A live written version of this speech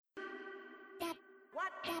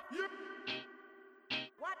What?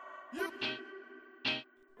 I'm different.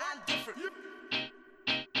 I'm different.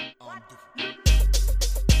 What?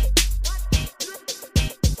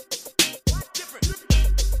 Different.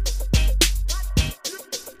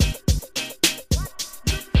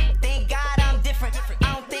 Thank God I'm different.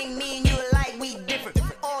 I don't think me and you alike, we different.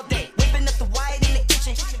 All day, whipping up the white in the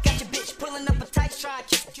kitchen. Got your bitch pulling up a tight stride.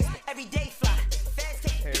 Every day fly.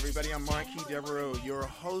 Hey everybody, I'm Marquis Devereaux, your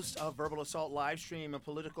host of Verbal Assault Livestream, a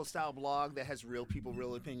political style blog that has real people,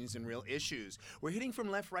 real opinions, and real issues. We're hitting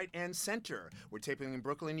from left, right, and center. We're taping in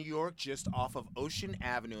Brooklyn, New York, just off of Ocean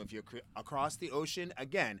Avenue. If you're across the ocean,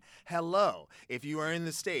 again, hello. If you are in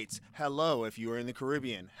the States, hello. If you are in the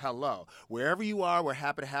Caribbean, hello. Wherever you are, we're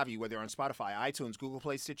happy to have you, whether on Spotify, iTunes, Google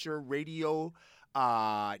Play, Stitcher, Radio.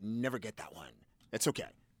 Never get that one. It's okay.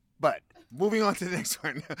 But moving on to the next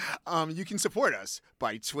one, you can support us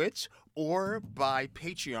by Twitch or by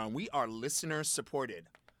Patreon. We are listener supported.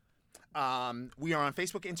 We are on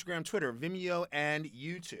Facebook, Instagram, Twitter, Vimeo, and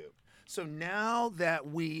YouTube. So now that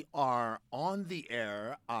we are on the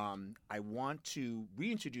air, I want to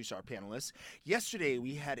reintroduce our panelists. Yesterday,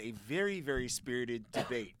 we had a very, very spirited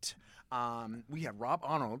debate. We had Rob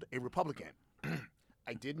Arnold, a Republican.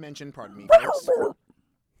 I did mention, pardon me, folks.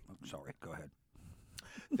 Sorry, go ahead.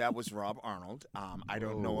 That was Rob Arnold. I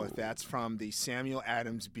don't know if that's from the Samuel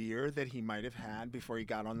Adams beer that he might have had before he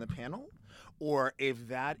got on the panel, or if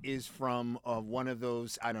that is from one of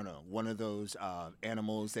those, I don't know, one of those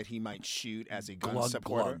animals that he might shoot as a gun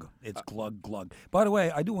supporter. Glug. It's glug, glug. By the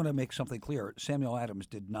way, I do want to make something clear. Samuel Adams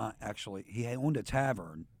did not actually, he owned a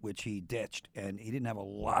tavern, which he ditched, and he didn't have a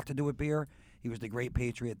lot to do with beer. He was the great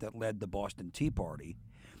patriot that led the Boston Tea Party.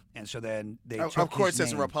 And so then they took of course, his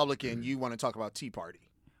as a name. Republican, you want to talk about Tea Party.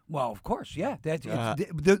 Well, of course, yeah.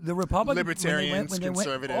 The Republicans, Libertarians, when they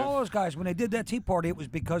conservative. all those guys, when they did that Tea Party, it was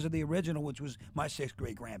because of the original, which was my sixth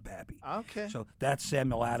great grandpappy. Okay. So that's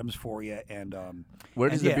Samuel Adams for you. And Where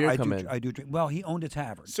does the beer come in? I do drink. Well, he owned a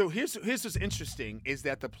tavern. So here's what's interesting is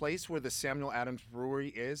that the place where the Samuel Adams Brewery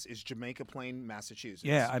is Jamaica Plain, Massachusetts.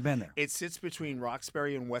 Yeah, I've been there. It sits between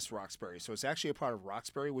Roxbury and West Roxbury, so it's actually a part of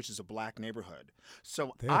Roxbury, which is a black neighborhood.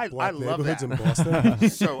 So I love that. In Boston.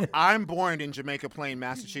 So I'm born in Jamaica Plain,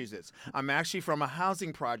 Massachusetts. I'm actually from a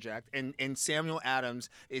housing project, and Samuel Adams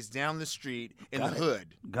is down the street in the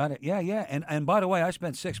hood. Got it. Yeah, yeah. And by the way, I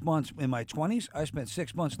spent 6 months in my 20s. I spent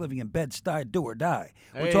 6 months living in Bed-Stuy, do or die.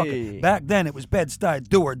 We're talking back then. It was Bed-Stuy,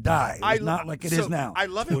 do or die. It's not like it is now. I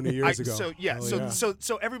love it. 20 years ago. So yeah. Oh,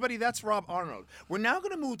 So everybody, that's Rob Arnold. We're now going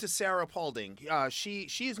to move to Sarah Paulding. She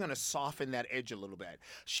is going to soften that edge a little bit.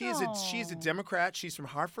 She is a Democrat. She's from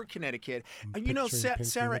Hartford, Connecticut. And you know, picturing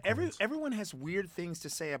Sarah, pink unicorns. everyone has weird things to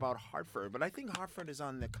say about Hartford, but I think Hartford is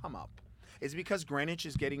on the come up. Is it because Greenwich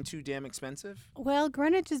is getting too damn expensive? Well,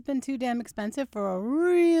 Greenwich has been too damn expensive for a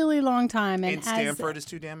really long time, And Stanford is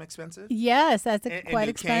too damn expensive? Yes, that's And quite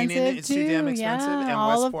New Canaan expensive is too. too damn expensive, yeah, and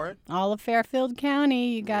all Westport? all of Fairfield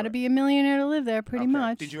County. You got to be a millionaire to live there, pretty Okay.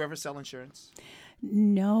 much. Did you ever sell insurance?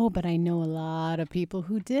 No, but I know a lot of people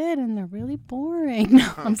who did, and they're really boring.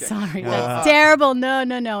 No, I'm Okay. sorry. Well, That's terrible.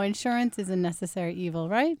 No. Insurance is a necessary evil,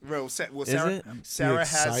 right? Well, Is Sarah, it? Sarah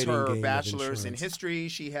has exciting game her of bachelor's in insurance. history.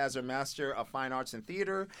 She has her master of fine arts in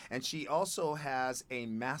theater, and she also has a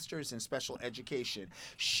master's in special education.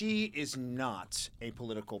 She is not a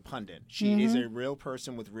political pundit. She is a real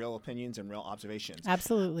person with real opinions and real observations.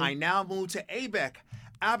 Absolutely. I now move to Abek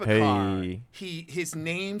Abakar. Hey. His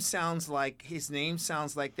name sounds like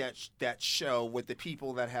that show with the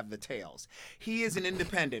people that have the tails. He is an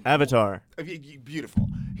independent. Avatar. Beautiful.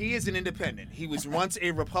 He is an independent. He was once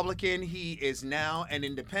a Republican. He is now an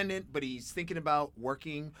independent, but he's thinking about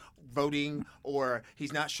working, voting, or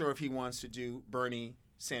he's not sure if he wants to do Bernie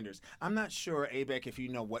Sanders. I'm not sure, Abek, if you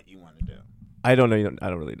know what you want to do. I don't know. I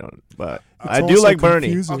don't really know, but It's I do also like Bernie.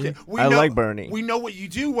 confusing. Okay, I like Bernie. We know what you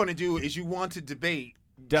do want to do is you want to debate.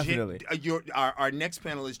 Definitely. Our next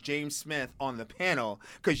panelist, James Smith, on the panel,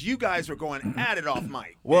 because you guys were going at it off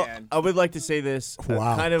mic. Well, and I would like to say this.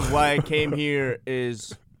 Wow. Kind of why I came here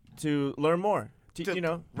is to learn more.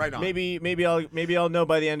 Right on. Maybe I'll know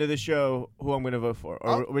by the end of the show who I'm going to vote for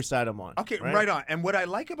or which side I'm on. Okay, right on. And what I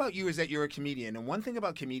like about you is that you're a comedian. And one thing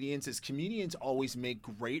about comedians is comedians always make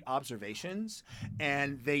great observations,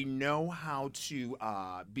 and they know how to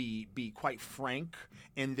be quite frank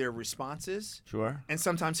in their responses. Sure. And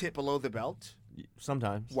sometimes hit below the belt.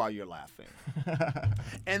 Sometimes. while you're laughing.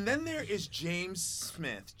 And then there is James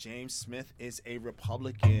Smith. James Smith is a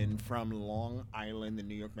Republican from Long Island, the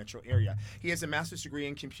New York metro area. He has a master's degree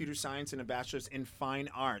in computer science and a bachelor's in fine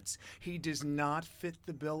arts. He does not fit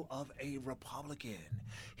the bill of a Republican.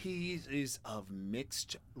 He is of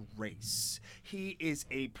mixed race. He is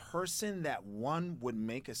a person that one would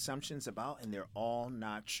make assumptions about, and they're all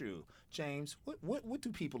not true. James, what do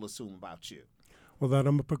people assume about you? Well, that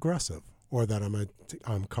I'm a progressive, or that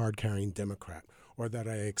I'm card-carrying Democrat, or that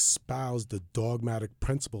I espouse the dogmatic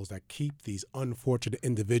principles that keep these unfortunate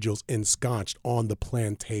individuals ensconced on the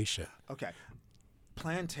plantation. Okay.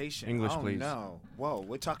 Plantation. English, oh, please. No. Whoa,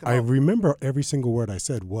 we're talking I about... remember every single word I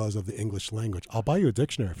said was of the English language. I'll buy you a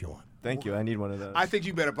dictionary if you want. Thank you. I need one of those. I think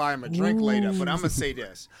you better buy him a drink later, but I'm going to say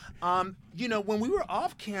this. When we were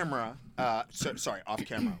off camera, off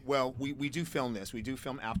camera. Well, we do film this. We do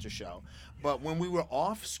film after show. But when we were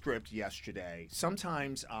off script yesterday,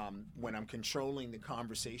 sometimes when I'm controlling the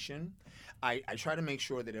conversation, I try to make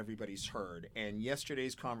sure that everybody's heard. And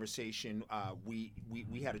yesterday's conversation, we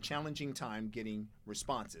had a challenging time getting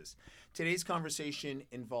responses. Today's conversation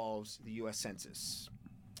involves the U.S. Census.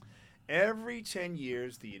 Every 10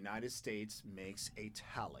 years, the United States makes a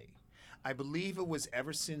tally. I believe it was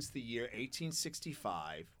ever since the year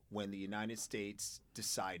 1865 when the United States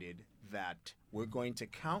decided that we're going to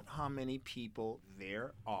count how many people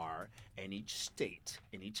there are in each state,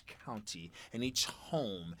 in each county, in each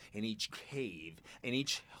home, in each cave, in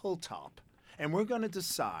each hilltop. And we're going to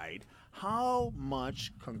decide how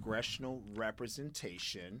much congressional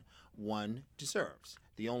representation one deserves.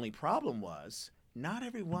 The only problem was not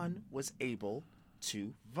everyone was able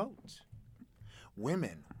to vote.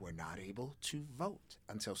 Women were not able to vote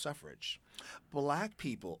until suffrage. Black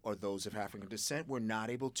people, or those of African descent, were not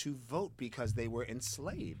able to vote because they were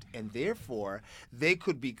enslaved, and therefore they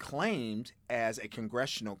could be claimed as a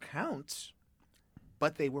congressional count,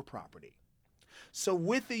 but they were property. So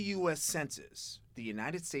with the U.S. Census, the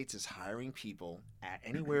United States is hiring people at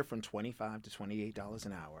anywhere from $25 to $28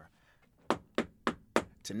 an hour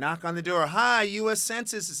to knock on the door. Hi, U.S.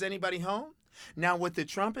 Census, is anybody home? Now, what the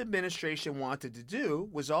Trump administration wanted to do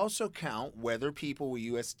was also count whether people were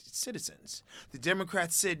U.S. citizens. The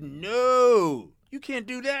Democrats said, no, you can't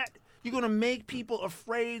do that. You're going to make people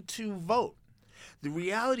afraid to vote. The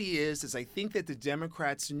reality is I think that the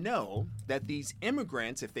Democrats know that these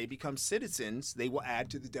immigrants, if they become citizens, they will add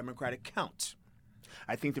to the Democratic count.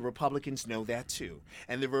 I think the Republicans know that too.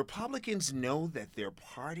 And the Republicans know that their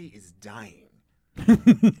party is dying.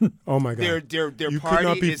 Oh my God! Their you party could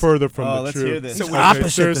not be is further from the let's truth. hear this. So Okay, opposite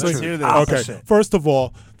seriously? the truth. Okay. Opposite. First of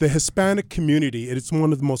all, the Hispanic community, it's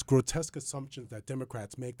one of the most grotesque assumptions that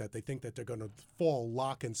Democrats make, that they think that they're going to fall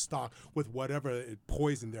lock and stock with whatever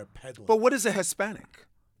poison they're peddling. But what is a Hispanic?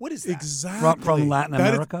 What is that? Exactly. From Latin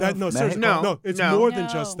America? No, seriously, No, no, it's no. more than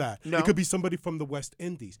just that. No. It could be somebody from the West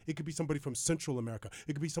Indies. It could be somebody from Central America.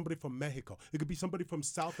 It could be somebody from Mexico. It could be somebody from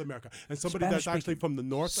South America, and somebody that's Spanish actually from the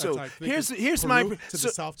north. So that's, I think, here's is my- Peru to so-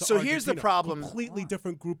 the south to so here's the Argentina. problem. Completely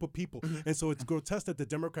different group of people, and so it's grotesque that the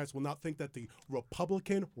Democrats will not think that the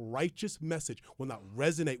Republican righteous message will not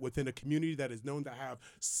resonate within a community that is known to have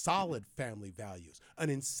solid family values, an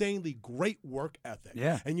insanely great work ethic.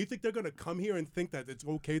 Yeah. And you think they're going to come here and think that it's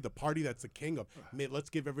okay, the party that's the king of, man, let's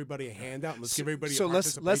give everybody a handout, let's give everybody So a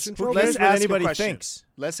let's participation Who trophy? cares let's what ask anybody a question. thinks?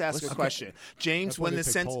 Let's ask a question. James, That's why when they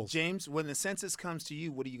the take polls. when the census comes to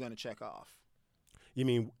you, what are you going to check off? You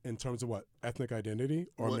mean in terms of what? Ethnic identity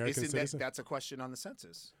or Well, American isn't that, citizen? that's a question on the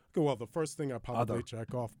census. Okay, well, the first thing I probably Other.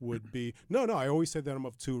 check off would be, no, I always say that I'm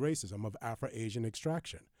of two races. I'm of Afro-Asian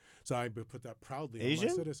extraction. So I would put that proudly on Asian?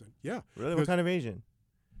 my citizen. Yeah. Really? What because kind of Asian?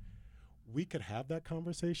 we could have that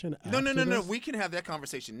conversation No. after this. We can have that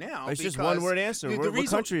conversation now. It's just because one-word answer. What reason,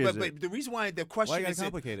 country is but, it? But the reason why the question Why you gotta is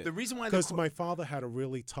complicate it? The reason why Because my father had a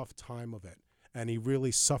really tough time of it, and he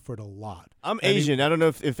really suffered a lot. I'm And he- Asian. I don't know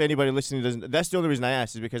if anybody listening doesn't. That's the only reason I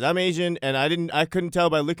asked, is because I'm Asian and I couldn't tell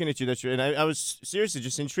by looking at you that you're. And I was seriously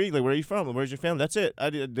just intrigued. Like, where are you from? Where's your family? That's it.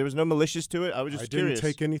 There was no malicious to it. I was just I didn't curious.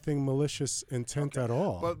 take anything malicious intent at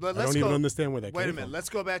all. But I let's don't even go- understand where that Wait came a minute. from. Let's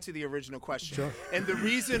go back to the original question. Sure. And the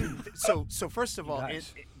reason, so first of all,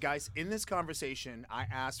 Guys. guys, in this conversation, I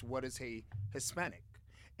asked what is a Hispanic,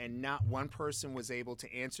 and not one person was able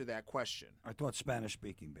to answer that question. I thought Spanish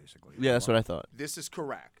speaking, basically. Yeah, that's what I thought. This is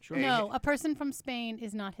correct. No, a person from Spain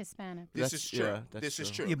is not Hispanic. This That's- is true. yeah, that's This is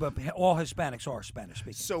true. true. Yeah, but all Hispanics are Spanish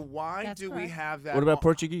speaking. So why That's do we correct. have that? What about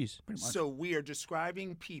Portuguese? So we are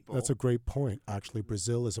describing people. That's a great point. Actually,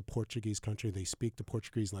 Brazil is a Portuguese country. They speak the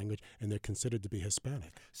Portuguese language, and they're considered to be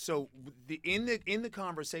Hispanic. So in the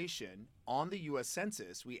conversation on the U.S.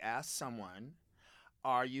 Census, we asked someone,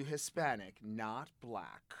 are you Hispanic, not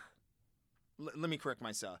black? Let me correct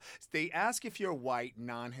myself. They ask if you're white,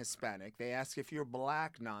 non-Hispanic. They ask if you're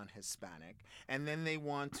black, non-Hispanic. And then they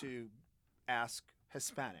want to ask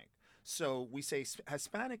Hispanic. So we say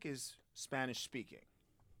Hispanic is Spanish speaking.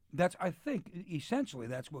 That's, I think, essentially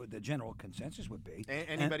that's what the general consensus would be.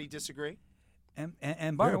 Anybody disagree? And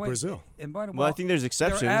by Yeah, the way, Brazil. And by the way, Well, I think there's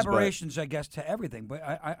exceptions. There are but- aberrations, I guess, to everything. But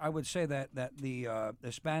I would say that the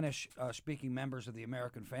Spanish speaking members of the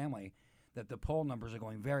American family, that the poll numbers are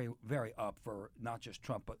going very, very up for not just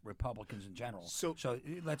Trump but Republicans in general. So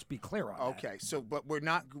let's be clear on that. Okay, but we're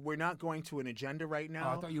not going to an agenda right Oh,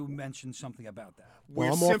 now. I thought you mentioned something about that.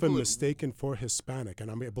 Well, I'm often mistaken for Hispanic, and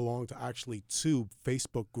I belong to actually 2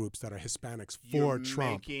 Facebook groups that are Hispanics for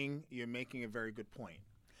Trump. You're making a very good point.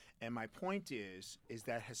 And my point is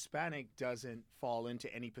that Hispanic doesn't fall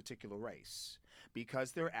into any particular race.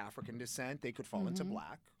 Because they're African descent, they could fall into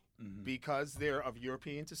black. Because they're of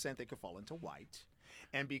European descent, they could fall into white.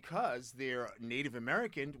 And because they're Native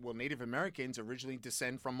American, Native Americans originally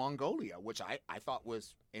descend from Mongolia, which I thought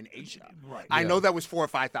was in Asia. Right. I know that was 4,000 or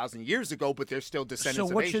 5,000 years ago, but they're still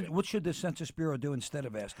descendants So of Asia. what should the Census Bureau do instead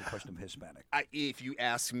of ask the question of Hispanic? If you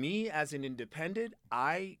ask me as an independent,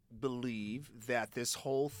 I believe that this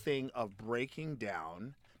whole thing of breaking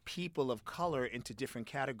down people of color into different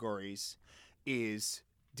categories is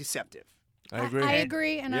deceptive. I agree. I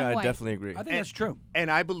agree, and yeah, I'm I white. definitely agree. I think that's true.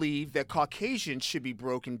 And I believe that Caucasians should be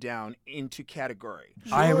broken down into category.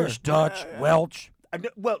 Irish, Dutch, Welsh.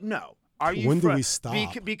 Well, no. Are you When do from- we stop?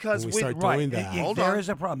 Because when we with, start Right. doing that? Hold There on. is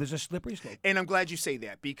a problem. There's a slippery slope. And I'm glad you say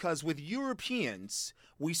that, because with Europeans,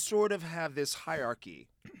 we sort of have this hierarchy,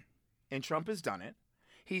 and Trump has done it.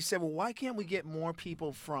 He said, well, why can't we get more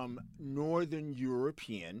people from Northern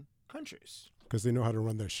European countries? Because they know how to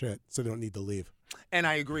run their shit, so they don't need to leave. And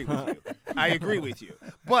I agree with you. I agree with you.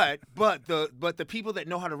 But the people that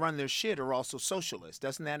know how to run their shit are also socialists.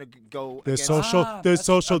 Doesn't that go There's against there's that's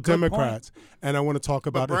social a good point. Democrats, and I want to talk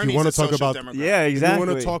about if Bernie's you want a to talk social about democrat. Yeah, if exactly. you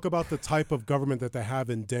want to talk about the type of government that they have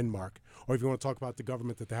in Denmark, or if you want to talk about the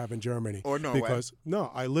government that they have in Germany, Or Norway. because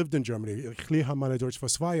I lived in Germany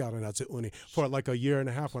for like a year and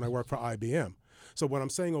a half when I worked for IBM. So what I'm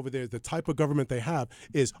saying over there is the type of government they have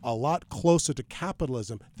is a lot closer to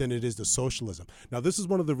capitalism than it is to socialism. Now, this is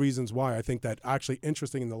one of the reasons why I think that actually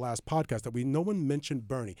interesting in the last podcast that no one mentioned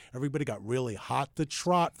Bernie. Everybody got really hot to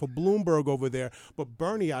trot for Bloomberg over there, but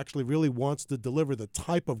Bernie actually really wants to deliver the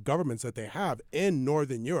type of governments that they have in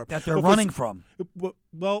Northern Europe. That they're But for- running from.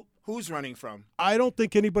 Well, Who's running from? I don't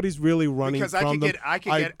think anybody's really running Because I from could them. get- I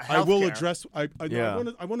could get I will healthcare. address. I Yeah.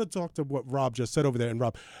 want to talk to what Rob just said over there. And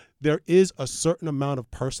Rob, there is a certain amount of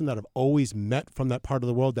person that I've always met from that part of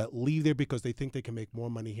the world that leave there because they think they can make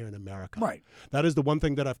more money here in America. Right. That is the one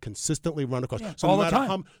thing that I've consistently run across. Yeah, So all no the matter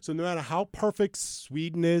time. no matter how perfect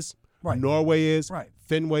Sweden is. Right. Norway is. Right.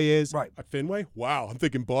 Fenway is. Right. Fenway? Wow. I'm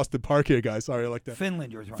thinking Boston Park here, guys. Sorry, I like that.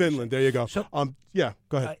 Finland, you're trying to Finland. say. There you go. So- Yeah,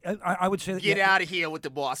 go ahead. I would say that Get yeah, out of here with the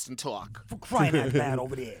Boston talk. for crying out loud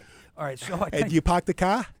over there. All right, so I Hey, think, do you park the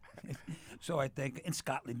car? in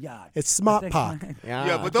Scotland Yard. It's Smart I think- Park.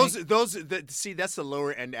 Yeah, but see, that's the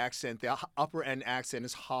lower end accent. The upper end accent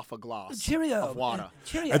is half a glass Cheerio. of water.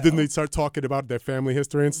 Cheerio. And then they start talking about their family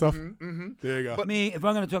history and stuff. Mm-hmm. There you go. Me, if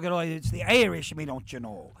I'm going to talk at all, it's the Irish, me, don't you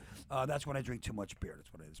know? That's when I drink too much beer.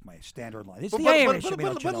 That's what it is. My standard line. It's the Irish, me,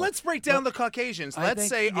 don't you But know? let's break down the Caucasians. I Let's think,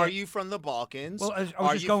 say, yeah. are you from the Balkans? Well, I was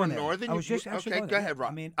are just you going from there. Northern? I was just actually okay. going Go there. ahead,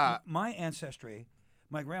 Rob. I mean, my ancestry,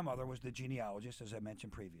 my grandmother was the genealogist, as I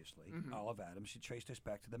mentioned previously, Mm-hmm. Olive Adams. She traced us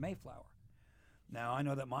back to the Mayflower. Now, I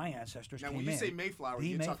know that my ancestors now, came when you in. say Mayflower, the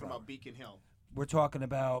you're talking Mayflower. about Beacon Hill. We're talking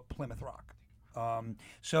about Plymouth Rock.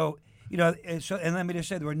 So, and let me just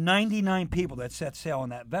say, there were 99 people that set sail on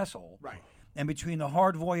that vessel. Right. And between the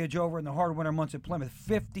hard voyage over and the hard winter months at Plymouth,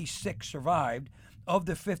 56 survived. Of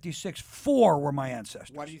the 56, 4 were my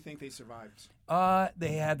ancestors. Why do you think they survived?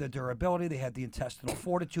 They had the durability, they had the intestinal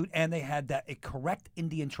fortitude, and they had a correct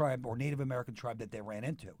Indian tribe or Native American tribe that they ran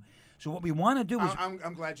into. So what we want to do is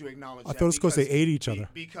I'm glad you acknowledged I that. thought it was 'cause they ate each other.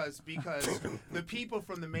 Because the people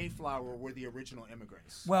from the Mayflower were the original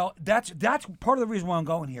immigrants. well, that's part of the reason why I'm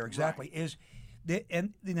going here. Exactly is,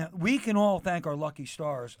 we can all thank our lucky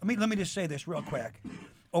stars. I mean, let me just say this real quick.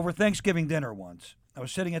 Over Thanksgiving dinner once, I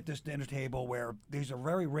was sitting at this dinner table where these are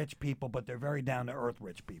very rich people, but they're very down-to-earth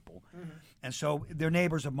rich people. And so they're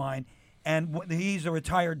neighbors of mine. And he's a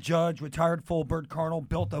retired judge, retired full bird colonel,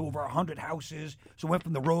 built over 100 houses. So went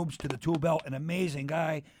from the robes to the tool belt, an amazing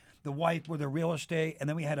guy. The wife were the real estate. And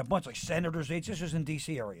then we had a bunch like senators' age. This was in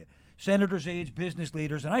D.C. area. Senators' age, business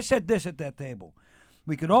leaders. And I said this at that table.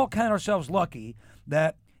 We could all count ourselves lucky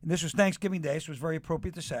that, and this was Thanksgiving Day, so it was very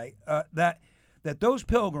appropriate to say, that that those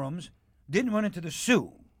pilgrims didn't run into the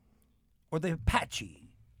Sioux or the Apache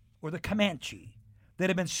or the Comanche that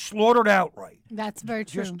have been slaughtered outright. That's very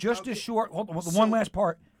true. Just as short. Hold on, one last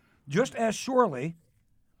part. Just as surely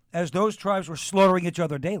as those tribes were slaughtering each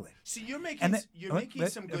other daily. See, you're making And then-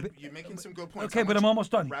 some good points. Okay, but I'm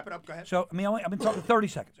almost done. Wrap it up. Go ahead. So I've been talking 30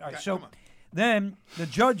 seconds. All right. Okay, So come on. then the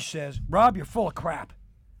judge says, "Rob, you're full of crap."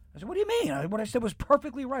 I said, "What do you mean? What I said was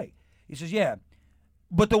perfectly right." He says, "Yeah,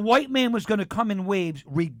 but the white man was going to come in waves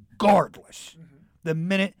regardless." Mm-hmm. The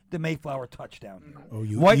minute the Mayflower touchdown, Oh,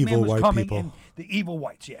 you white evil man was white coming people. in. The evil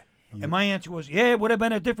whites, yeah. And my answer was, yeah, it would have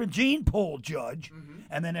been a different gene pool, Judge.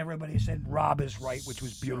 And then everybody said Rob is right, which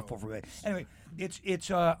was beautiful for me. Anyway,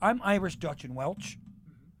 it's I'm Irish, Dutch, and Welsh,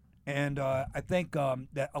 and I think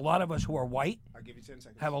that a lot of us who are white I'll give you 10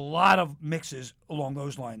 seconds. have a lot of mixes along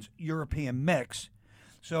those lines, European mix.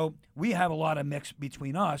 So we have a lot of mix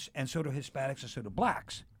between us, and so do Hispanics, and so do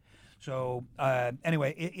blacks. So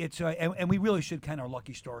anyway, and we really should count our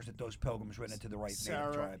lucky stars that those pilgrims ran into the right native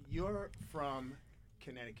Sarah, tribe. you're from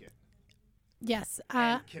Connecticut. Yes.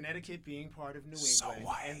 And Connecticut being part of New So England,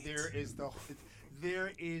 white. and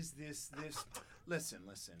there is this. Listen.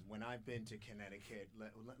 When I've been to Connecticut,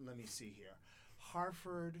 let me see here: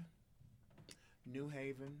 Hartford, New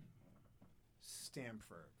Haven,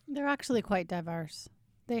 Stamford. They're actually quite diverse.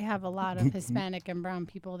 They have a lot of Hispanic and brown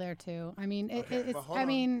people there too. I mean, it's. But hold I on,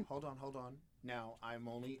 mean, hold on. Now I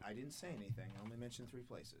didn't say anything. I only mentioned 3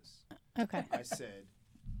 places. okay. I said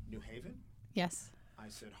New Haven. Yes. I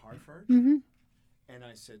said Hartford. Mm-hmm. And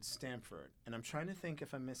I said Stamford. And I'm trying to think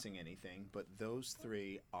if I'm missing anything, but those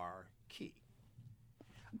 3 are key.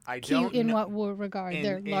 I Key don't in know what regard? in-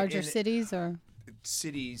 They're in- larger in- cities, or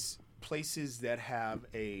cities, places that have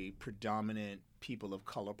a predominant people of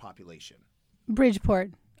color population.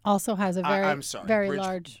 Bridgeport also has a very, I'm sorry. very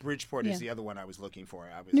large. Bridgeport yeah. is the other one I was looking for.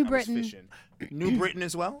 I was New I Britain. was fishing. New Britain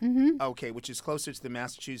as well? Mm-hmm. Okay, which is closer to the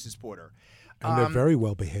Massachusetts border. And they're very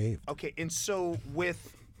well behaved. Okay, and so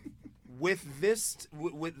with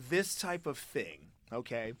this type of thing,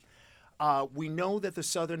 okay, we know that the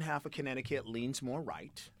southern half of Connecticut leans more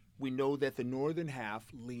right. We know that the northern half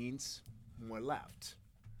leans more left.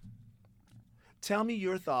 Tell me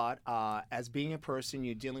your thought as being a person.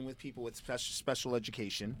 You're dealing with people with special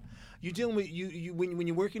education. You're dealing with when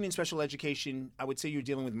you're working in special education. I would say you're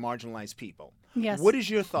dealing with marginalized people. Yes. What is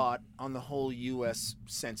your thought on the whole U.S.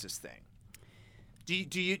 Census thing? Do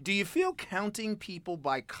you feel counting people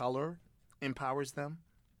by color empowers them?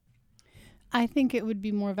 I think it would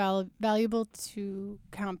be more valuable to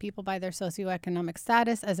count people by their socioeconomic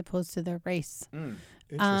status as opposed to their race. Interesting.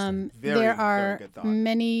 Very, there very are good thought.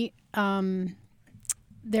 many.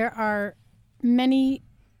 There are many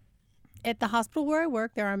at the hospital where I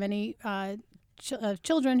work. There are many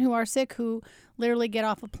children who are sick who literally get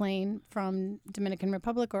off a plane from Dominican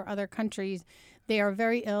Republic or other countries. They are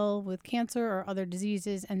very ill with cancer or other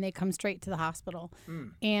diseases, and they come straight to the hospital,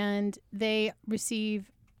 and they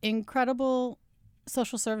receive incredible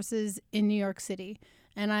social services in New York City.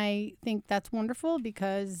 And I think that's wonderful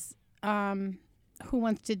because who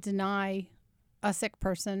wants to deny a sick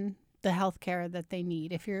person the health care that they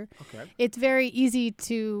need? It's very easy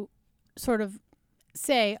to sort of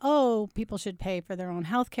say, oh, people should pay for their own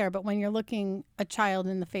health care. But when you're looking a child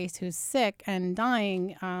in the face who's sick and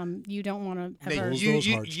dying, you don't want to Now, ever. those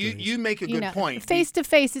heartstrings. you make a good point. Face to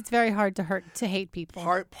face, it's very hard to hate people.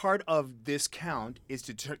 Part of this count is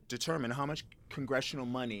to determine how much congressional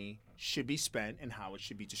money should be spent and how it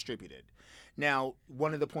should be distributed. Now,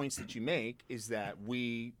 one of the points that you make is that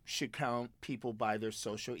we should count people by their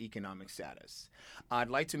socioeconomic status. I'd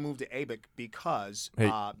like to move to Abik because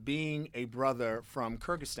Hey. being a brother from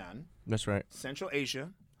Kyrgyzstan, That's right. Central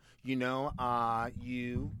Asia,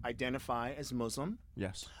 you identify as Muslim.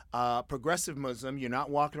 Yes. Progressive Muslim. You're not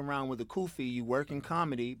walking around with a kufi. You work in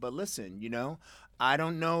comedy, but listen, I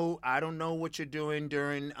don't know what you're doing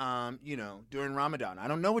during during Ramadan. I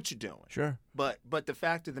don't know what you're doing. Sure. But the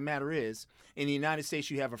fact of the matter is, in the United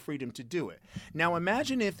States, you have a freedom to do it. Now,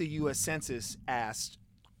 imagine if the U.S. Census asked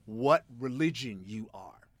what religion you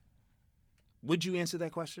are. Would you answer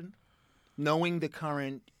that question? Knowing the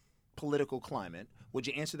current political climate, would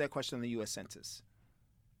you answer that question on the U.S. Census?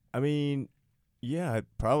 I mean, yeah,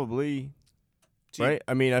 probably. Do you- Right.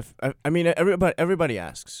 I mean, everybody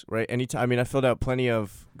asks, right? Anytime. I mean, I filled out plenty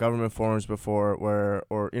of government forms before, or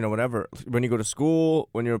whatever. When you go to school,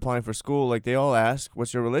 when you're applying for school, like they all ask,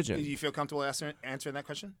 "What's your Do religion?" you feel comfortable answering that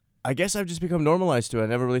question? I guess I've just become normalized to it. I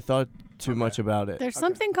never really thought too much about it. There's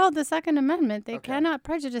something called the Second Amendment. They cannot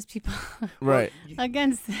prejudice people Right.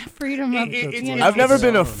 against freedom of. I've never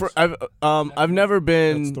been I've never That's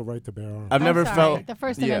been. the right to bear arms. I've never sorry, felt the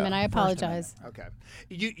First yeah. Amendment. I apologize. Okay.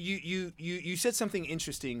 You said something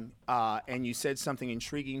interesting, and you said something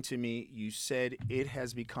intriguing to me. You said it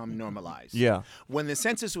has become normalized. Yeah. When the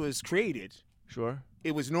census was created, Sure.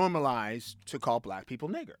 it was normalized to call black people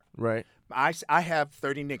nigger. Right. I have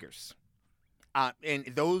 30 niggers. And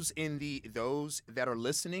those that are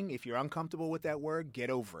listening, if you're uncomfortable with that word, get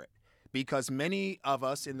over it. Because many of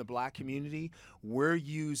us in the black community, we're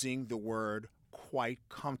using the word quite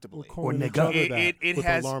comfortably. Or nigga. It with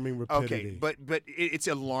has alarming rapidity. Okay, but it's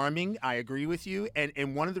alarming. I agree with you,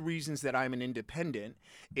 and one of the reasons that I'm an independent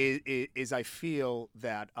is I feel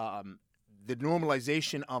that the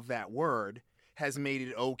normalization of that word has made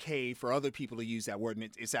it okay for other people to use that word, and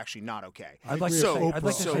it's actually not okay. I'd like to So- say, I'd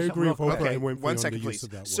like to so- say I something agree real with quick. Oprah Okay, and Winfrey one on second, the use please. of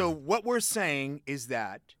that So word. what we're saying is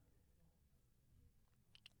that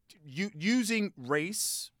using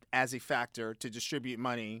race as a factor to distribute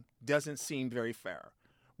money doesn't seem very fair.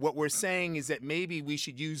 What we're saying is that maybe we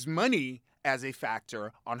should use money as a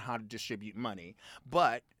factor on how to distribute money.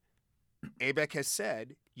 But ABEC has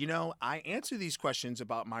said, I answer these questions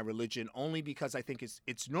about my religion only because I think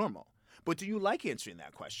it's normal. But do you like answering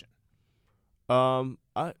that question?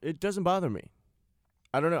 It doesn't bother me.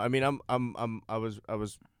 I don't know. I mean, I was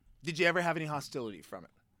Did you ever have any hostility from it?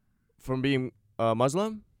 from being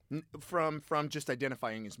Muslim. From just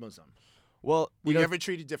identifying as Muslim? Well, Were you ever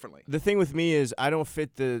treated differently? the thing with me is I don't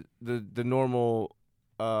fit the normal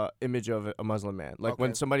image of a Muslim man. Like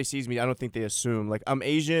when Okay. somebody sees me, I don't think they assume. Like I'm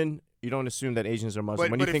Asian. You don't assume that Asians are Muslim.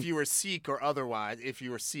 But, when but you think, if you were Sikh or otherwise, if you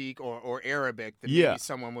were Sikh or Arabic, then Yeah. maybe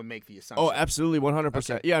someone would make the assumption. oh, absolutely,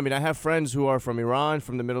 100%. Okay. Yeah, I mean, I have friends who are from Iran,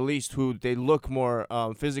 from the Middle East, who they look more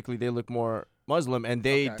physically, they look more Muslim, and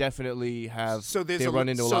they Okay. definitely have. So there's they run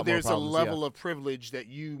into a lot more there's problems. a level of privilege that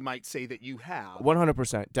you might say that you have.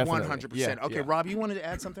 100%, definitely. 100%. Yeah, Okay, yeah. Rob, you wanted to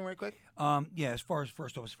add something right quick? Yeah, as far as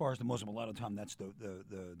the Muslim, a lot of time that's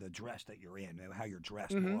the dress that you're in, how you're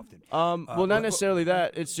dressed Mm-hmm. more often. Well, not necessarily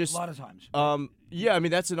that. It's A just. lot of times. Yeah, I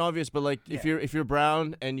mean that's an obvious, but like if Yeah. you're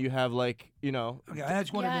brown and you have like Okay, I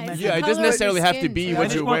just wanted Yeah, to it's mention. Yeah, the it doesn't color of necessarily your have to skin, be too. I what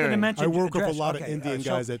just you're wanted to wearing. mention I work with a dress. lot of Okay, Indian so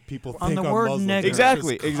guys that people on think the are word Muslims. nigger-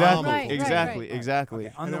 Exactly, Just exactly, common. Right, exactly, right. exactly.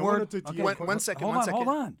 Okay, on And the I word. wanted to- Okay, One second, hold one on, second.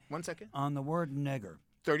 hold on. 1 second. On the word nigger.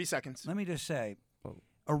 30 seconds. Let me just say,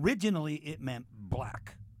 originally it meant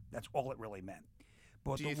black. That's all it really meant.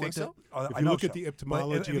 But Do you with think so? If I you know look at so. the But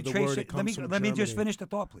etymology if of the you trace word, it let me comes from let me just Germany. finish the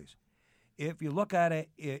thought, please. If you look at it,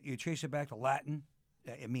 you trace it back to Latin.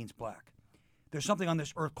 It means black. There's something on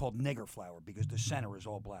this earth called nigger flower because the center is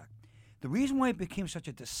all black. The reason why it became such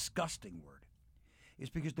a disgusting word is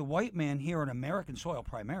because the white man here on American soil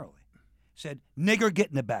primarily said, "Nigger, get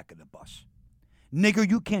in the back of the bus. Nigger,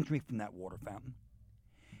 you can't drink from that water fountain."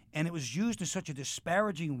 And it was used in such a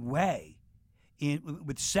disparaging way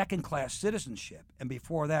with second-class citizenship, and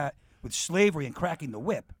before that, with slavery and cracking the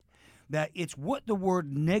whip, that it's what the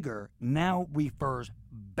word nigger now refers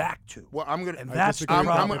back to. Well, I'm gonna. And I that's the disagree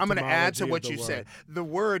with I'm problem. going to add to etymology what of you the said. The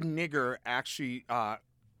word nigger actually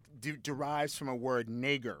derives from a word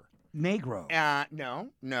nigger. Negro.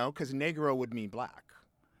 No, because negro would mean black.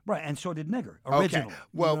 Right, and so did nigger, originally. Okay.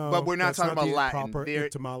 Well, No, but we're not that's talking not about the Latin. proper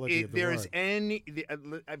etymology of the there's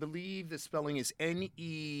word. I believe the spelling is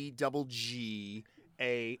NEGGA.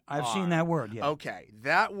 I've seen that word, yeah. Okay,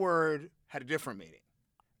 that word had a different meaning.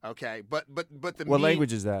 Okay, but the What mean-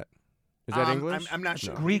 language is that? Is that English? I'm not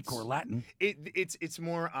sure. Greek It's- or Latin. It's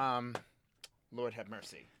more. Lord have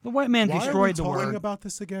mercy. The white man Why are we destroyed the talking word. about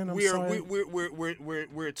this again? I'm We're, sorry.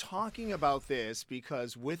 we're talking about this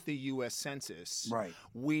because with the U.S. Census, Right.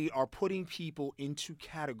 we are putting people into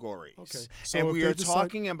categories. Okay, so and if we they are decide-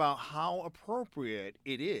 talking about how appropriate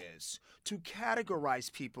it is to categorize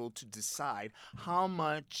people to decide how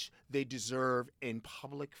much they deserve in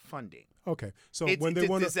public funding. Okay, so It- when they does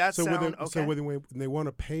want that so when sound they, so okay? when they want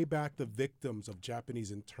to pay back the victims of Japanese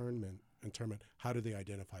internment, how do they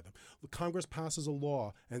identify them? Congress passes a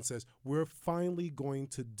law and says we're finally going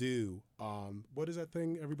to do what is that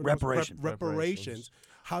thing? Everybody knows? Reparations. Reparations.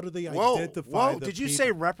 How do they Whoa, identify? The did you people?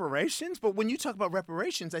 say reparations? But when you talk about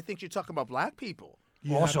reparations, I think you're talking about black people.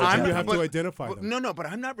 You Also, have, I'm- you have but- to identify but- them? No, but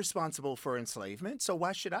I'm not responsible for enslavement, so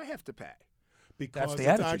why should I have to pay? Because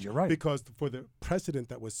the it's attitude, you're right. Because for the precedent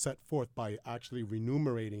that was set forth by actually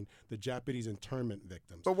remunerating the Japanese internment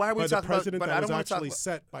victims. But why are we by talking the about- precedent but I that don't was wanna talk actually about-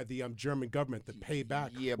 set by the German government to pay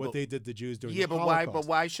back Yeah, what but- they did to Jews during Yeah, the but why- Holocaust. but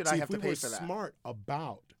why should I See, have if to we pay were for that? smart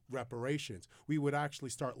about reparations. We would actually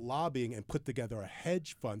start lobbying and put together a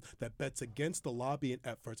hedge fund that bets against the lobbying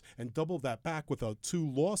efforts and double that back with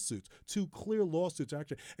 2 clear lawsuits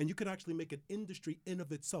actually. And you can actually make an industry in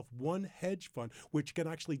of itself, one hedge fund, which can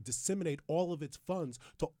actually disseminate all of its funds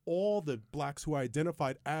to all the blacks who are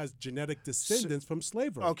identified as genetic descendants from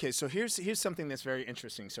slavery. Okay, so here's something that's very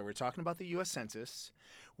interesting. So we're talking about the U.S. Census.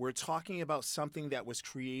 We're talking about something that was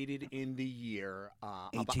created in the year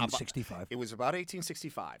 1865. It was about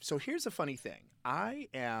 1865. So here's a funny thing. I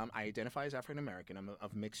identify as African American. I'm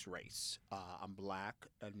of mixed race. I'm black,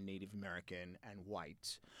 Native American, and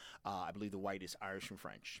white. I believe the white is Irish and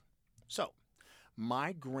French. So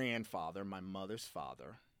my grandfather, my mother's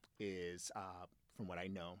father, is, from what I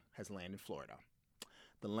know, has land in Florida.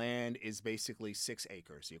 The land is basically 6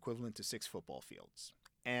 acres, the equivalent to 6 football fields.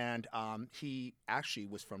 And he actually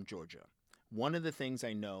was from Georgia. One of the things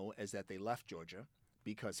I know is that they left Georgia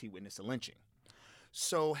because he witnessed a lynching.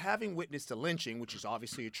 So having witnessed a lynching, which is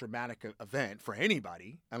obviously a traumatic event for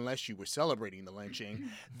anybody, unless you were celebrating the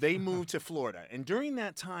lynching, they moved to Florida. And during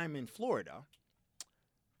that time in Florida,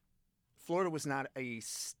 Florida was not a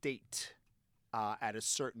state at a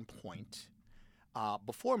certain point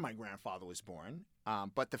before my grandfather was born.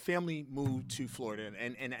 But the family moved to Florida,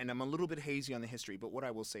 and I'm a little bit hazy on the history, but what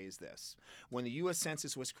I will say is this. When the U.S.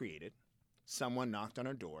 Census was created, someone knocked on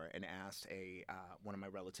our door and asked one of my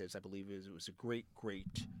relatives, I believe it was a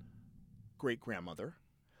great-great-great-grandmother,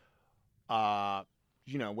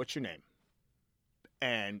 what's your name?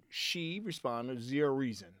 And she responded, 0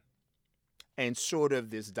 reason. And sort of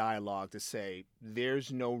this dialogue to say,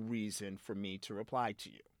 there's no reason for me to reply to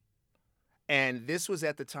you. And this was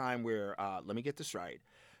at the time where, let me get this right,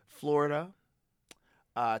 Florida,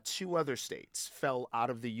 2 other states fell out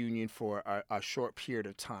of the Union for a short period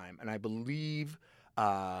of time. And I believe,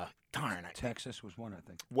 Texas was one, I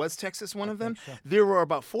think. Was Texas one of them? So. There were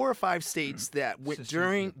about 4 or 5 states that went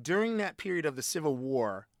during that period of the Civil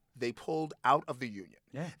War, they pulled out of the Union.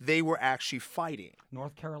 Yeah. They were actually fighting.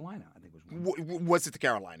 North Carolina, I think, was one. Was it the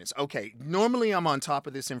Carolinas? Okay. Normally, I'm on top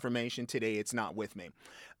of this information. Today, it's not with me.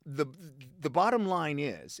 The bottom line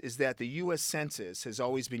is that the U.S. Census has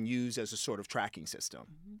always been used as a sort of tracking system.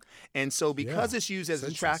 And so because it's used as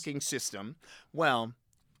a tracking system, well,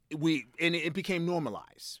 it became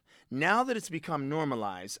normalized. Now that it's become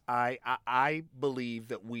normalized, I believe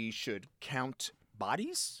that we should count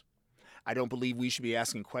bodies. I don't believe we should be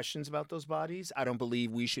asking questions about those bodies. I don't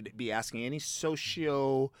believe we should be asking any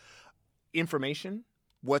socio information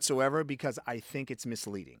whatsoever because I think it's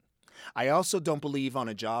misleading. I also don't believe on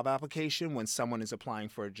a job application when someone is applying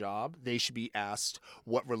for a job, they should be asked,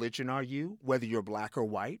 what religion are you, whether you're black or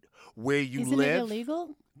white, where you Isn't live. it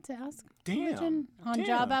illegal to ask religion on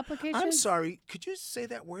job applications? I'm sorry. Could you say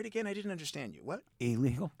that word again? I didn't understand you. What?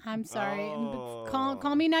 Illegal? I'm sorry.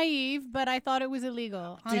 Call me naive, but I thought it was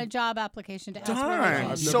illegal on a job application to ask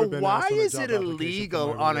religion. I've So never been why asked on a is job it application illegal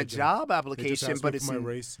for my on a religion. job They application, just ask but me it's for my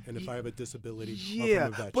race and if I have a disability. yeah.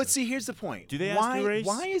 I'm a But see, here's the point. Do they ask your race?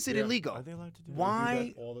 Why is it illegal? Are they allowed to do that? Why? They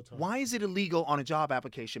do that all the time. Why is it illegal on a job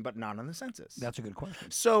application but not on the census? That's a good question.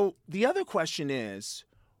 So the other question is,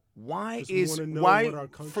 why 'Cause we is wanna know why? what our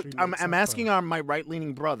country I'm makes up asking of. my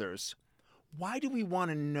right-leaning brothers, why do we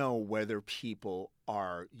want to know whether people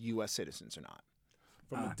are U.S. citizens or not?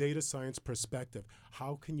 From a data science perspective,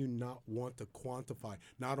 how can you not want to quantify?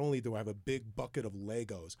 Not only do I have a big bucket of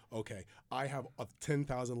Legos, okay, I have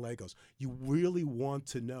 10,000 Legos. You really want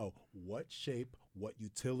to know what shape, what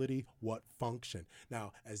utility, what function.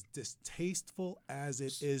 Now, as distasteful as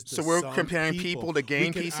it is to So we're some comparing people to we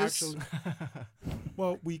game can pieces?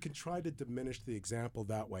 Well, we can try to diminish the example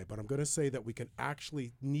that way, but I'm going to say that we can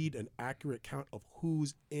actually need an accurate count of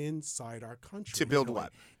who's inside our country. To build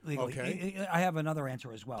what? Legally. Okay. I have another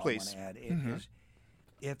answer as well. Please. I want to add. Is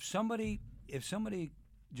if somebody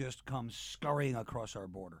just comes scurrying across our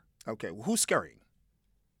border, Okay, well, who's scurrying?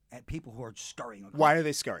 and people who are scurrying across, Why are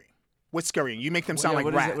they scurrying? What's scurrying? You make them sound like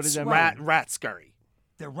what is that- rats. what does that mean? Rat scurry.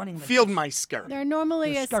 they're running like Field mice scurry. They're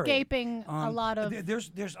normally They're scurrying. escaping a lot of.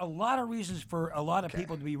 There's a lot of reasons for a lot of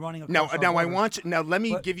people to be running across. Now, our I border. want you. Now, let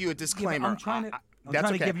me But- give you a yeah, but disclaimer. I'm trying to. I'm That's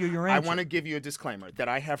trying okay. to give you your I answer. want to give you a disclaimer that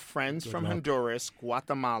I have friends from luck. Honduras,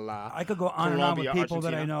 Guatemala. I could go on and on with Colombia, people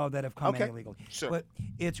that I Argentina. know that have come in Okay, illegally. sure. But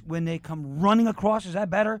it's when they come running across. Is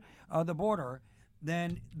that better? The border.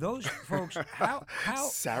 Then those folks. How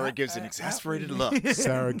Sarah gives an how- exasperated look.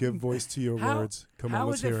 Sarah, give voice to your words. Come on,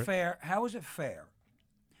 let's hear it. Fair? How is it fair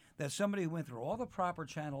that somebody who went through all the proper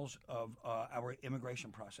channels of our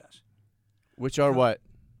immigration process, Which are what?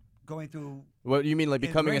 going through What you mean, like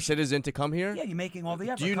becoming a Immigration. citizzen to come here? Yeah, you're making all the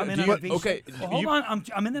effort. Do you- Come in do on you- a visa. okay, Well, hold you- on,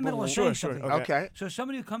 I'm in the middle of saying Sure, something. Okay. So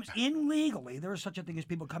somebody who comes in legally, there is such a thing as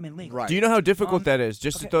people come in legally. Right. Do you know how difficult that is?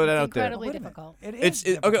 Just to throw that It's out there. incredibly Wait a minute. difficult. It is. It's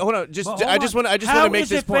okay. difficult. Hold on. Just But I hold just on. want to How make is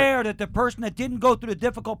this it point. fair that the person that didn't go through the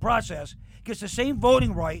difficult process gets the same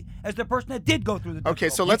voting right as the person that did go through the difficult Okay,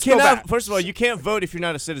 so process? let's You go cannot- back. First of all, you can't vote if you're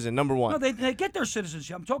not a citizen. Number one. No, they get their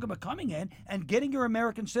citizenship. I'm talking about coming in and getting your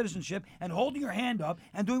American citizenship and holding your hand up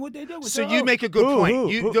and doing what they do. With So their you oath. make a good Who,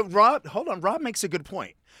 point. who? Rob, hold on. Rob makes a good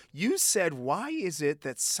point. You said, why is it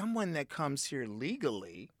that someone that comes here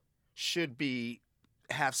legally should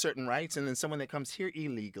have certain rights, and then someone that comes here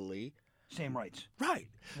illegally, same rights. right?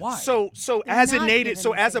 Why? So They're as a not native, given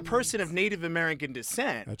so the as a same person rights. of Native American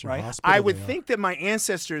descent, At your Right. hospital, I would they are. think that my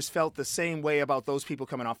ancestors felt the same way about those people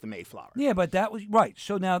coming off the Mayflower. Yeah, but that was right.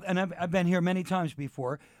 So now, and I've been here many times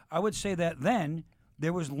before. I would say that then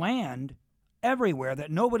there was land everywhere that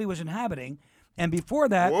nobody was inhabiting, and before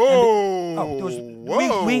that, Whoa! there was,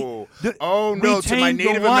 Whoa! the, Oh, we no, to my tamed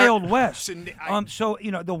Native the Wild Amer- West. So na- So you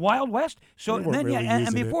know the Wild West. So They and then weren't really and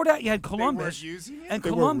using it. before that you had weren't Columbus. using it? And They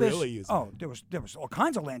weren't Columbus. really using oh, there was all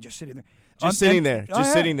kinds of land just sitting there. Just sitting and- there, oh, just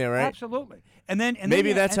yeah, sitting there, right? Absolutely. And then Maybe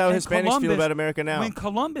then, that's and- how and Hispanics feel Columbus- about America now. When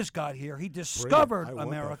Columbus got here, he discovered I want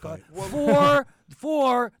that America fight.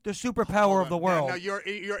 for the superpower of the world. No, you're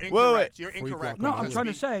incorrect. wait. You're Freak incorrect. out. No, I'm because trying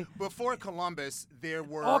to say- before Columbus, there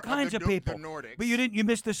were all kinds of people. The Nordics. But you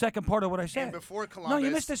missed the second part of what I said. And before no, you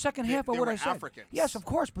Columbus, missed the second half of there what were I said. Africans. Yes, of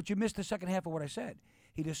course, but you missed the second half of what I said.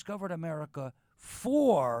 He discovered America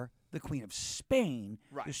for the Queen of Spain,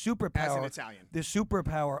 Right. the superpower, As an Italian. the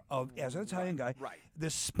superpower of as an Italian guy, Right. the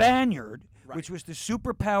Spaniard, Right. which was the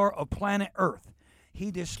superpower of planet Earth.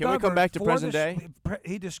 He discovered. come back to for present the s- day?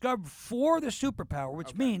 He discovered for the superpower,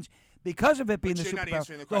 which means because of it being But the you're not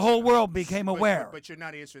answering superpower, the the whole question. world became aware. But you're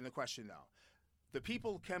not answering the question, though. The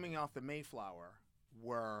people coming off the Mayflower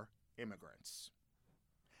were immigrants.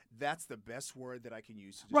 That's the best word that I can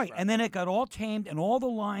use to describe Right, and then it got all tamed, and all the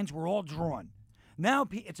lines were all drawn. Now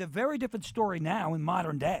it's a very different story now in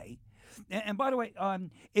modern day. And by the way,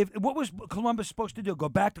 if what was Columbus supposed to do? Go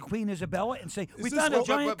back to Queen Isabella and say we this found a all-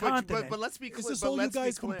 giant but continent? let's be clear. Is this but all you let's be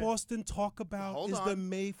guys from clear. Boston talk about? Hold is on. the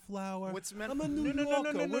Mayflower? What's meant? I'm a no, New no, no,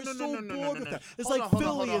 Yorker. no, no, We're no, so no, no, bored no, with no. that. It's Hold like on, hold on,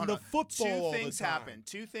 Philly hold on, and the hold on. football all Two things the time. happened.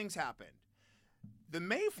 Two things happened. The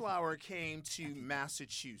Mayflower came to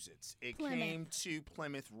Massachusetts. It Plymouth. came to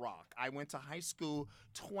Plymouth Rock. I went to high school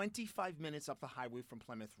 25 minutes up the highway from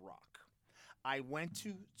Plymouth Rock. I went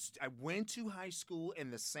to high school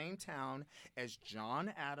in the same town as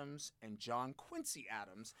John Adams and John Quincy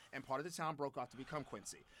Adams, and part of the town broke off to become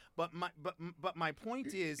Quincy. But my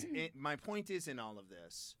point is, my point is in all of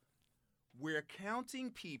this, we're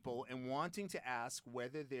counting people and wanting to ask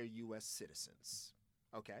whether they're U.S. citizens.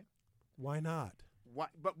 Okay, Why not?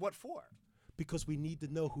 but what for? Because we need to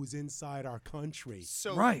know who's inside our country.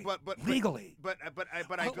 So Right, but legally. But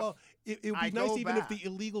I Oh, well, it would I be nice go even back. if the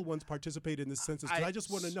illegal ones participated in the census. 'Cause I just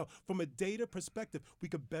want to know, from a data perspective, we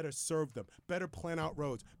could better serve them, better plan out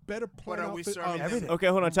roads, better plan are out we serving them? everything. Okay,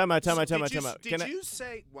 hold on. Time out. Did you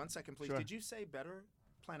say 1 second, please? Sure. Did you say better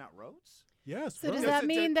plan out roads? Yes. So right. does Does that it-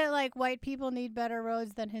 mean that like white people need better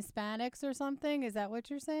roads than Hispanics or something? Is that what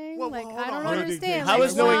you're saying? Well, like hold I on, don't hold on. understand. How like,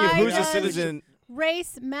 is knowing if why who's a does citizen?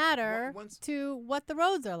 race matter Once- to what the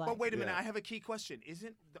roads are like? But wait a minute, Yeah. I have a key question.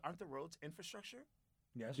 Aren't the roads infrastructure?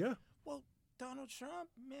 Yes. Yeah. Well, Donald Trump,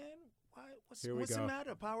 man, what's Here we the go.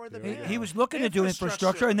 matter? Power of the Here we man. go. He was looking to do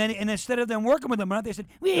infrastructure, and then instead of them working with them, they said,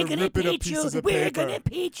 "We're They're going to ripping up impeach you. pieces of We're paper. going to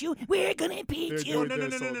impeach you. We're going to impeach They're you." doing No.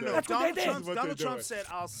 this all day. That's what they did. That's what Donald they're Trump doing. said,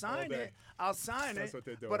 "I'll sign day. it. I'll sign That's it, what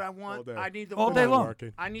they're doing. but All day. I need the All wall. day long.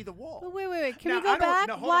 Working. I need the wall." But wait. Can Now, we go I don't- back?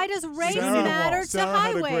 no, hold Why on. does race Sarah- matter to Sarah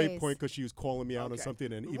highways? had a great point because she was calling me out on Okay.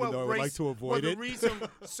 something, and even Well, though I would like race- to avoid the it. reason,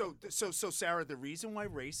 so Sarah, the reason why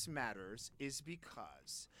race matters is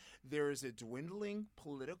because there is a dwindling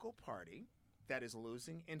political party that is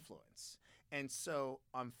losing influence. And so,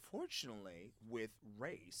 unfortunately, with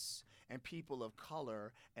race and people of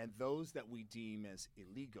color and those that we deem as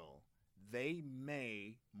illegal, they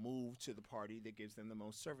may move to the party that gives them the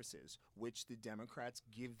most services, which the Democrats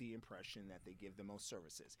give the impression that they give the most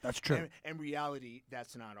services. That's true. And in reality,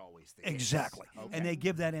 that's not always the case. Exactly. Okay. And they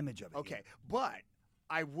give that image of it. Okay, but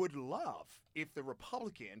I would love if the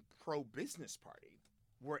Republican pro-business party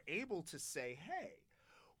were able to say, hey,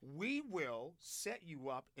 we will set you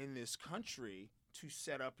up in this country to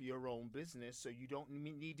set up your own business so you don't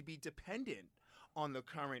need to be dependent on the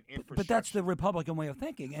current infrastructure. But that's the Republican way of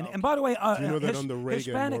thinking. And by the way, Do you know that under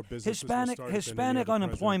Reagan, more businesses were started than any Hispanic other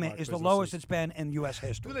unemployment president, is the black lowest businesses? it's been in U.S.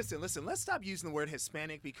 history. Listen. Let's stop using the word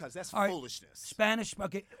Hispanic because that's All right, foolishness. Spanish.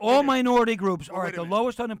 Okay, all minority groups Well, are wait at a the minute.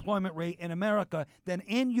 lowest unemployment rate in America than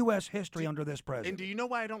in U.S. history under this And president. do you know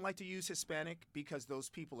why I don't like to use Hispanic? Because those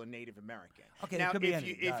people are Native American. Okay, it now could be if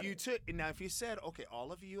anything. you Got if you it. took now if you said okay,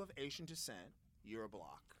 all of you of Asian descent, you're a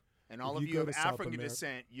block, and all If of you you go of to South African America-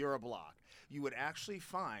 descent, you're a block. You would actually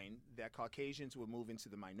find that Caucasians would move into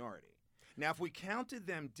the minority. Now, if we counted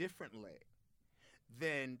them differently,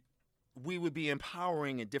 then we would be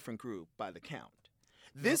empowering a different group by the count.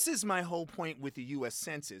 This is my whole point with the U.S.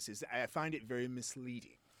 Census: is I find it very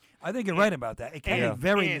misleading. I think you're right about that. It can be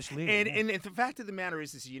very misleading. And the fact of the matter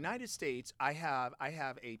is the United States. I have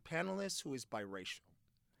a panelist who is biracial.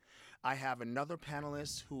 I have another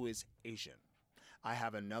panelist who is Asian. I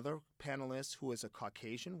have another panelist who is a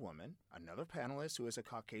Caucasian woman, another panelist who is a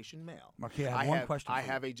Caucasian male. Okay, I have one question I for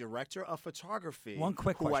you. have a director of photography One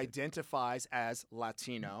quick who question. identifies as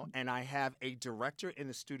Latino, and I have a director in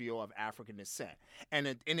the studio of African descent and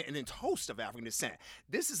a host of African descent.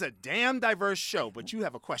 This is a damn diverse show, but you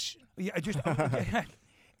have a question. Yeah, just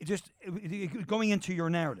going into your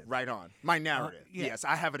narrative. Right on. My narrative. yeah. Yes,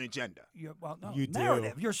 I have an agenda. Well, no, You do.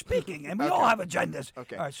 narrative. You're speaking, and we all have agendas.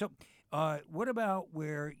 Okay. All right. So, what about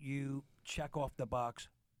where you check off the box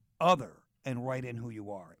 "other" and write in who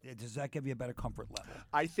you are? Does that give you a better comfort level?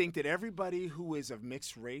 I think that everybody who is of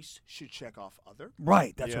mixed race should check off other.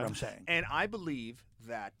 Right. That's Yeah. what I'm saying. And I believe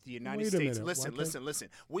that the United Wait a States. minute, Listen, why listen.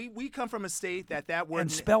 We come from a state that word.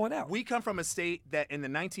 And spell it out. We come from a state that in the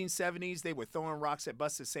 1970s they were throwing rocks at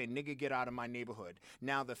buses saying "nigga, get out of my neighborhood."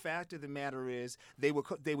 Now the fact of the matter is they were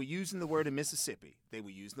using the word in Mississippi. They were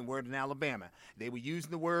using the word in Alabama. They were using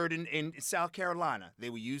the word in South Carolina. They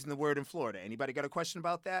were using the word in Florida. Anybody got a question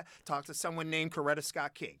about that? Talk to someone named Coretta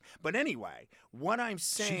Scott King. But anyway, what I'm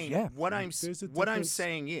saying, yeah. what I'm There's a difference.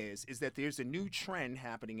 saying is that there's a new trend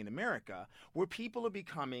happening in America where people are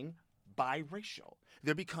becoming biracial.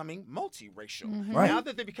 They're becoming multiracial. Right. Now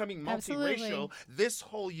that they're becoming multiracial, Absolutely. this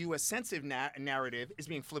whole U.S. census narrative is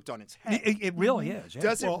being flipped on its head. It really is. Yeah.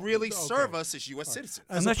 Does Well, it really okay. serve us as U.S. citizens?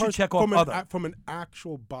 As Unless a you check off from other. from an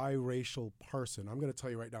actual biracial person, I'm going to tell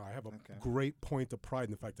you right now, I have a great point of pride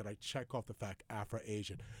in the fact that I check off the fact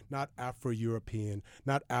Afro-Asian, not Afro-European,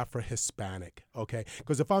 not Afro-Hispanic, okay?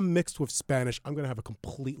 Because if I'm mixed with Spanish, I'm going to have a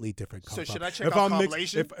completely different So compound. should I check if off I'm mixed,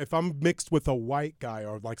 Caucasian? if I'm mixed with a white guy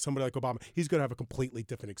or like somebody like Obama, he's going to have a completely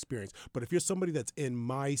different experience. But if you're somebody that's in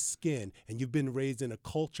my skin and you've been raised in a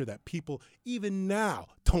culture that people even now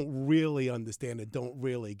don't really understand and don't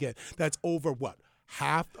really get, that's over what?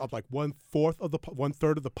 Half of like 1/4 of the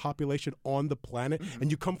 1/3 of the population on the planet, and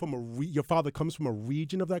you come from your father comes from a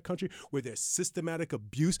region of that country where there's systematic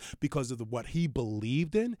abuse because of what he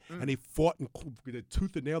believed in, and he fought with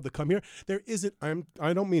tooth and nail to come here. There isn't.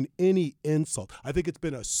 I don't mean any insult. I think it's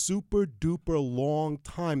been a super duper long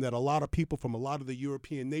time that a lot of people from a lot of the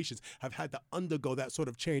European nations have had to undergo that sort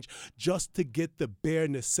of change just to get the bare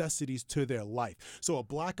necessities to their life. So a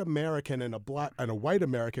black American and a white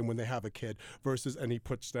American when they have a kid versus, and he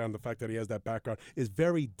puts down the fact that he has that background, is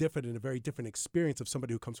very different and a very different experience of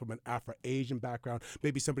somebody who comes from an Afro-Asian background,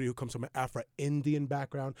 maybe somebody who comes from an Afro-Indian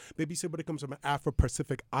background, maybe somebody comes from an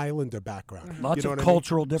Afro-Pacific Islander background. Lots You know of what I mean?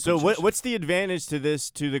 cultural So differences. what's the advantage to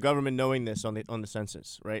the government knowing this on the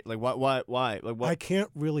census, right? Like why? Like what? I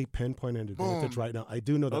can't really pinpoint an advantage right now. I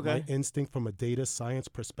do know that Okay. my instinct from a data science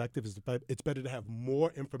perspective is that it's better to have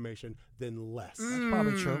more information than less. That's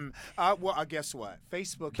probably true. Well, guess what?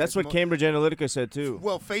 Facebook. That's has what mo- Cambridge Analytica said too.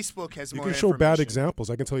 Well, Facebook has You more can show bad information. examples.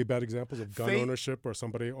 I can tell you bad examples of gun Fa- ownership or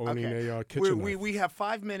somebody owning Okay. a kitchen we, knife. we have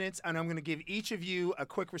 5 minutes, and I'm going to give each of you a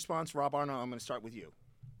quick response. Rob Arnold, I'm going to start with you.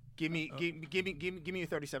 Give me a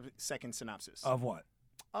 30-second synopsis Of what?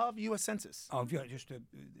 of U.S. Census. Of just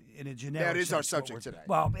in a generic. That is our sense, what subject we're- today.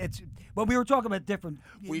 Well, it's we were talking about different.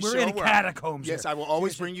 We we're sure in were. catacombs. Yes, here. I will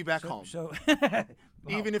always bring you back home. So,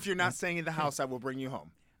 Even if you're not staying in the house, I will bring you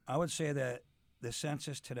home. I would say that the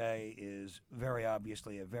census today is very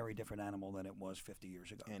obviously a very different animal than it was 50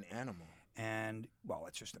 years ago. An animal. And well,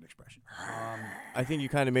 it's just an expression. I think you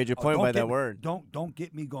kind of made your Oh, point don't by get that me- word. Don't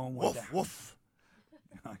get me going with Woof, that. woof.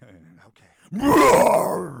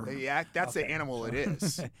 Roar! Yeah, that's the animal it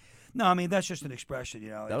is. No, I mean that's just an expression. You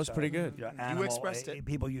know, That it's, was pretty good. You know, animal, expressed it.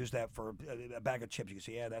 People use that for a bag of chips. You can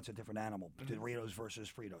say, yeah, that's a different animal. Doritos versus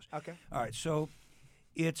Fritos. Okay. All right, so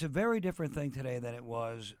it's a very different thing today than it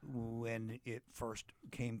was when it first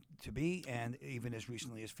came to be, and even as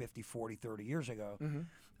recently as 50, 40, 30 years ago.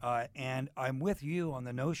 And I'm with you on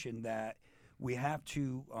the notion that We have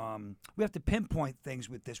to pinpoint things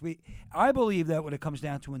with this. I believe that what it comes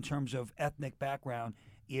down to in terms of ethnic background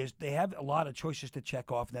is they have a lot of choices to check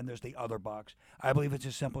off, and then there's the other box. I believe it's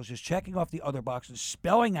as simple as just checking off the other box and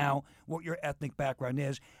spelling out what your ethnic background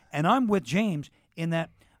is. And I'm with James in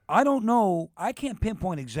that I don't know, I can't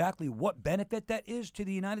pinpoint exactly what benefit that is to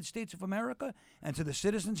the United States of America and to the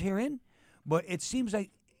citizens herein, but it seems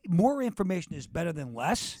like more information is better than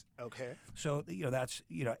less. Okay. So, that's,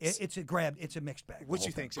 it's a mixed bag. What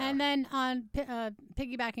you think, Sarah? And then on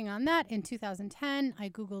piggybacking on that, in 2010, I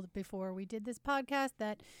Googled before we did this podcast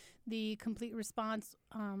that the complete response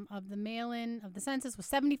of the mail-in of the census was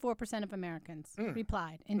 74% of Americans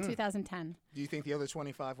replied in 2010. Do you think the other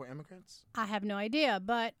 25 were immigrants? I have no idea,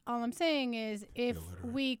 but all I'm saying is if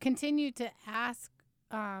we continue to ask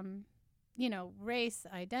race,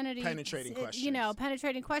 identity, Penetrating questions.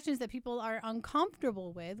 Penetrating questions that people are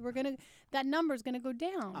uncomfortable with, that number's gonna go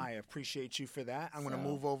down. I appreciate you for that. I'm going to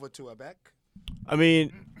move over to Abek. I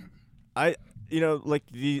mean, like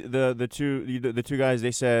the two guys,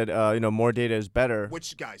 they said more data is better.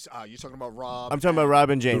 Which guys? You're talking about Rob? I'm talking about Rob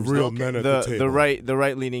and James, The real men at the table. the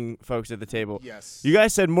right leaning folks at the table. Yes. You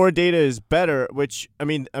guys said more data is better, which I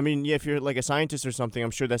mean, yeah, if you're like a scientist or something,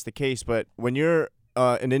 I'm sure that's the case. But when you're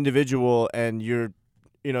an individual and you're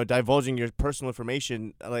divulging your personal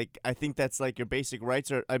information, like I think that's like your basic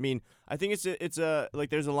rights are. I mean, I think it's a like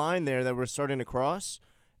there's a line there that we're starting to cross,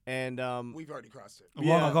 and We've already crossed it.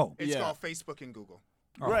 Long ago. It's called Facebook and Google.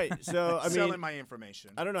 Right. So I mean, Selling my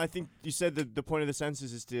information. I don't know. I think you said the point of the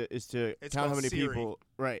census is to It's count how called many Siri. people.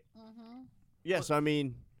 Right. Yeah. So I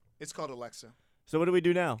mean, It's called Alexa. so what do we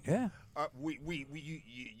do now? Yeah.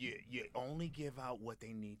 You only give out what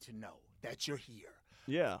they need to know. That you're here.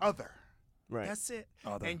 Yeah. Other. Right. That's it.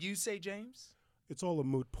 Other. And you say, James? It's all a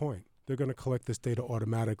moot point. They're going to collect this data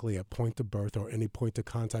automatically at point of birth or any point of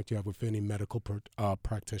contact you have with any medical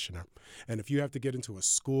practitioner. And if you have to get into a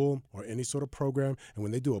school or any sort of program, and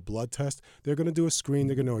when they do a blood test, they're going to do a screen.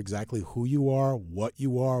 They're going to know exactly who you are, what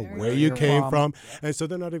you are, where you came from. And so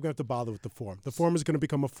they're not even going to have to bother with the form. The form is going to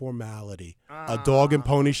become a formality, a dog and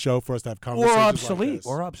pony show for us to have conversations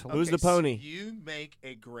Or like obsolete. Who's the pony? You make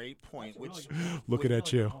a great point, which this. Looking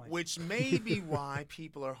at you. which may be why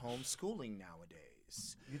people are homeschooling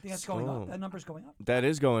nowadays. You think that's going up? That number's going up? That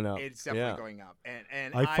is going up. It's definitely yeah. going up.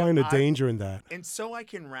 And I find a danger in that. And so I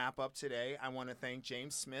can wrap up today. I want to thank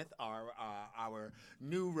James Smith, our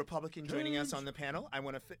new Republican joining us on the panel. I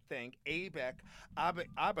want to thank Abek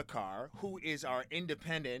Abakar, who is our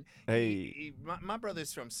independent. Hey. My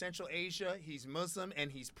brother's from Central Asia. He's Muslim and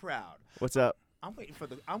he's proud. What's up? I'm waiting for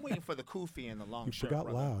the kufi and the long You shirt. forgot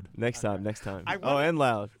brother. loud. Next time. I wanna- And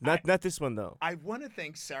loud. Not this one though. I want to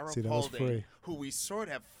thank Sarah See, that was Paulding, free. who we sort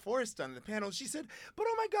of forced on the panel. She said, but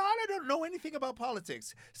oh my God, I don't know anything about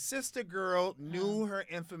politics. Sister girl knew her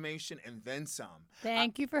information and then some.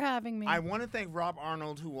 Thank you for having me. I want to thank Rob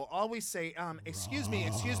Arnold, who will always say, excuse me,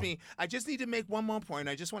 I just need to make one more point.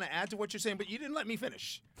 I just want to add to what you're saying, but you didn't let me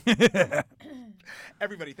finish.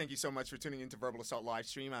 Everybody, thank you so much for tuning into Verbal Assault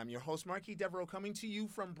Livestream. I'm your host, Marquis Devereaux, coming to you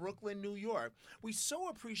from Brooklyn, New York. We so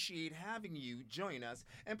appreciate having you join us,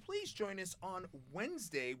 and please join us on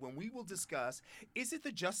Wednesday when we will discuss, is it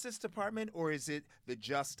the Justice Department or is it the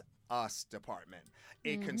Just Us Department?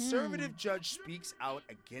 A conservative judge speaks out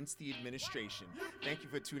against the administration. Thank you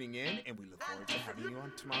for tuning in, and we look forward to having you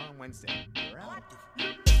on tomorrow on Wednesday. We're out.